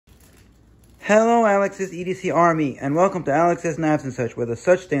Hello, Alex's EDC Army, and welcome to Alex's Knives and Such, where the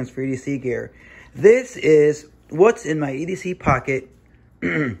such stands for EDC gear. This is what's in my EDC pocket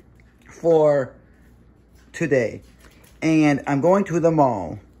for today. And I'm going to the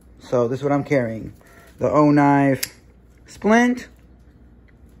mall, so this is what I'm carrying. The O knife splint.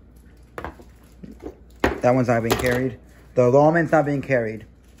 That one's not being carried. The Lawman's not being carried.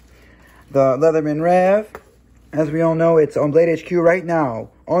 The Leatherman Rev. As we all know, it's on Blade HQ right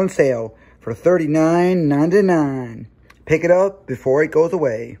now, on sale for $39.99. Pick it up before it goes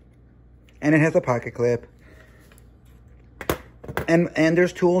away. And it has a pocket clip. And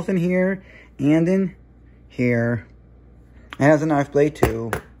there's tools in here and in here. It has a knife blade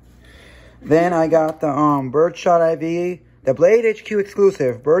too. Then I got the Birdshot IV, the Blade HQ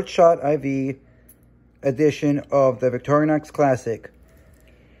exclusive Birdshot IV edition of the Victorinox Classic.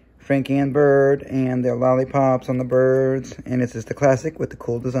 Frankie and Bird and their lollipops on the birds. And it's just the classic with the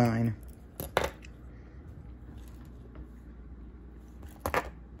cool design.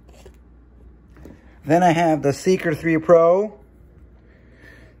 Then I have the Seeker 3 Pro,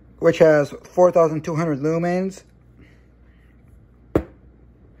 which has 4,200 lumens.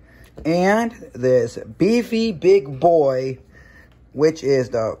 And this beefy big boy, which is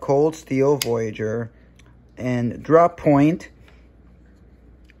the Cold Steel Voyager. And drop point.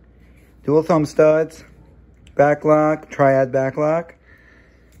 Dual thumb studs, backlock, triad backlock.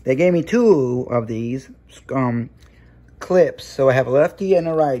 They gave me two of these clips. So I have a lefty and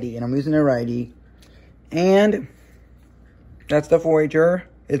a righty, and I'm using a righty. And that's the Voyager.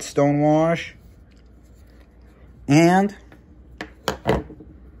 It's stonewash. And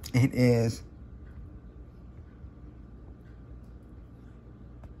it is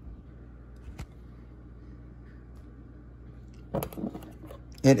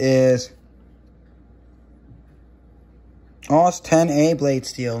AUS 10A blade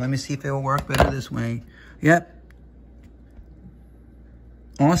steel. Let me see if it will work better this way. Yep.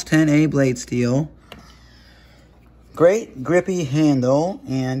 AUS 10A blade steel. Great grippy handle,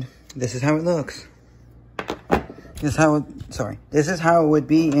 and this is how it looks. This is how it would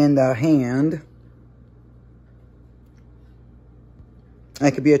be in the hand.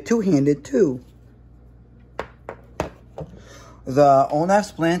 It could be a two-handed too. The O-knife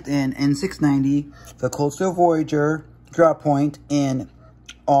splint in N690, the Cold Steel Voyager drop point in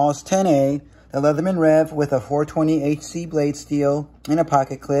AUS 10A, the Leatherman Rev with a 420 HC blade steel and a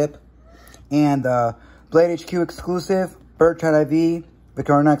pocket clip, and the Blade HQ exclusive Birdshot IV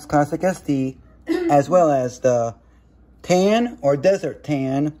Victorinox Classic SD, as well as the tan or desert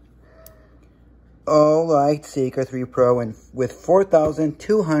tan Light Seeker 3 Pro and with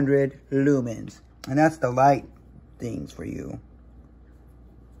 4,200 lumens, and that's the light things for you.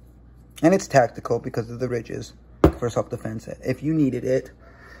 And it's tactical because of the ridges for self-defense if you needed it.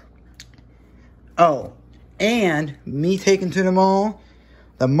 Oh, and me taking to the mall,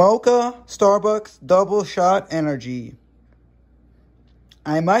 the Mocha Starbucks Double Shot Energy.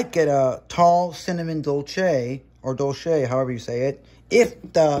 I might get a tall cinnamon dolce, or dolce, however you say it, if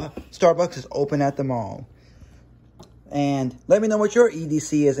the Starbucks is open at the mall. And let me know what your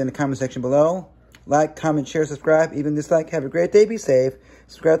EDC is in the comment section below. Like, comment, share, subscribe, even dislike. Have a great day. Be safe.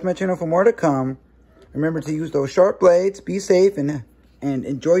 Subscribe to my channel for more to come. Remember to use those sharp blades. Be safe and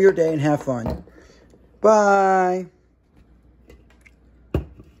enjoy your day and have fun. Bye.